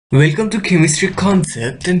Welcome to Chemistry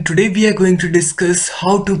Concept, and today we are going to discuss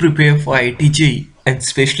how to prepare for IIT JEE and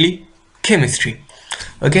especially chemistry.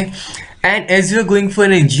 Okay, and as you are going for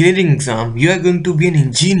an engineering exam, you are going to be an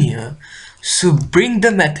engineer. So bring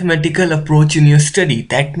the mathematical approach in your study.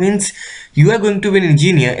 That means you are going to be an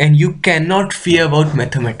engineer and you cannot fear about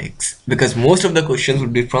mathematics because most of the questions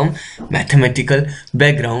would be from mathematical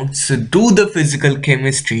background. So do the physical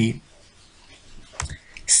chemistry,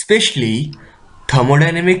 especially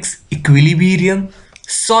thermodynamics, equilibrium,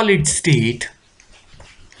 solid state,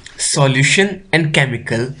 solution, and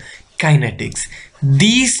chemical kinetics.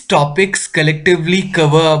 These topics collectively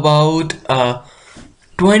cover about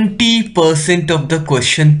 20% of the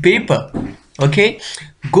question paper. Okay,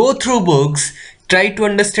 go through books, try to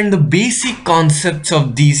understand the basic concepts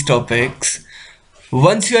of these topics.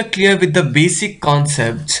 Once you are clear with the basic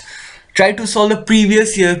concepts, try to solve the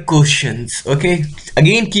previous year questions. Okay,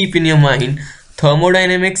 again keep in your mind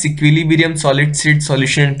thermodynamics, equilibrium, solid state,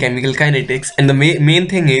 solution, and chemical kinetics. And the main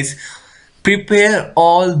thing is prepare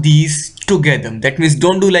all these together. That means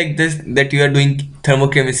don't do like this, that you are doing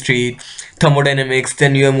thermochemistry, thermodynamics,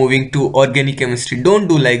 then you are moving to organic chemistry. Don't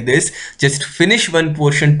do like this. Just finish one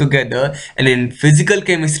portion together. And in physical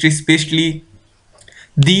chemistry especially,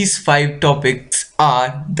 these five topics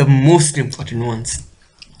are the most important ones.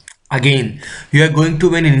 Again, you are going to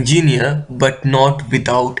be an engineer, but not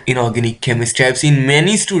without inorganic chemistry. I've seen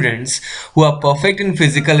many students who are perfect in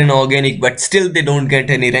physical and organic, but still they don't get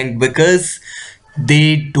any rank because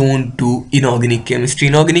they don't do inorganic chemistry.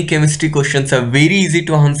 Inorganic chemistry questions are very easy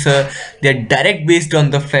to answer. They're direct based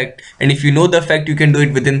on the fact, and if you know the fact, you can do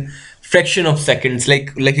it within fraction of seconds.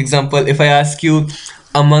 Like example, if I ask you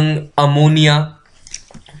among ammonia,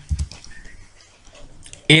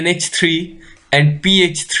 NH3 and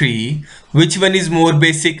PH3, which one is more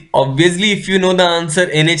basic? Obviously, if you know the answer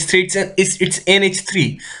NH3, it's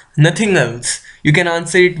NH3, nothing else. You can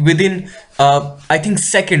answer it within I think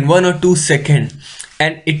second, 1 or 2 seconds,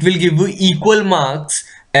 and it will give you equal marks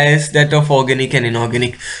as that of organic and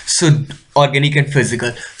inorganic. So organic and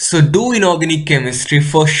physical. So do inorganic chemistry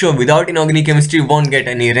for sure. Without inorganic chemistry, you won't get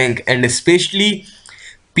any rank, and especially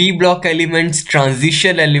P block elements,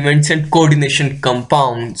 transition elements, and coordination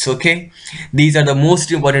compounds. Okay, these are the most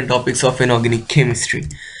important topics of inorganic chemistry.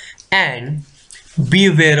 And be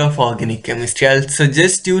aware of organic chemistry. I'll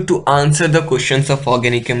suggest you to answer the questions of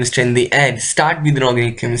organic chemistry in the end. Start with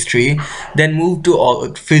inorganic chemistry, then move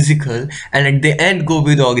to physical, and at the end go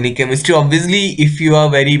with organic chemistry. Obviously, if you are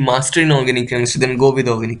very master in organic chemistry, then go with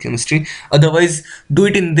organic chemistry. Otherwise, do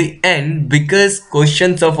it in the end because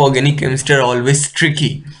questions of organic chemistry are always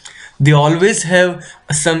tricky. They always have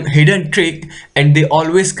some hidden trick, and they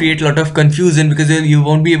always create a lot of confusion because you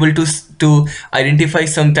won't be able to identify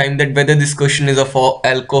sometime that whether this question is of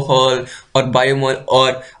alcohol or biomol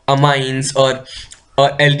or amines or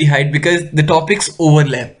aldehyde, because the topics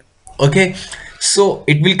overlap. Okay, so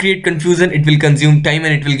it will create confusion, it will consume time,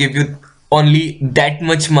 and it will give you only that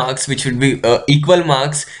much marks, which would be equal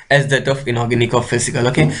marks as that of inorganic or physical.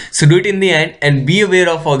 Okay, so do it in the end and be aware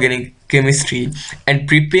of organic chemistry and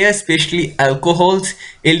prepare especially alcohols,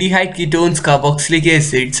 aldehyde, ketones, carboxylic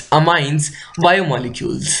acids, amines,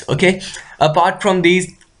 biomolecules. Okay, apart from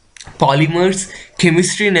these, polymers,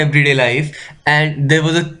 chemistry in everyday life, and there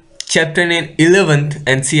was a chapter in 11th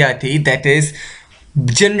NCERT, that is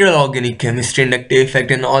general organic chemistry, inductive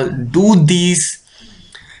effect, and all. Do these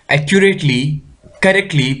accurately,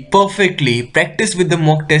 correctly, perfectly. Practice with the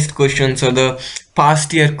mock test questions or the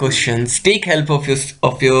past year questions. Take help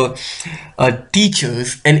of your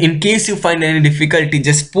teachers, and in case you find any difficulty,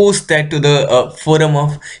 just post that to the forum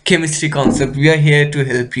of chemistry concept. We are here to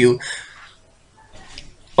help you.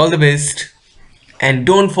 All the best, and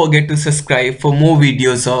don't forget to subscribe for more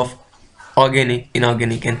videos of organic,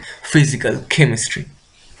 inorganic, and physical chemistry.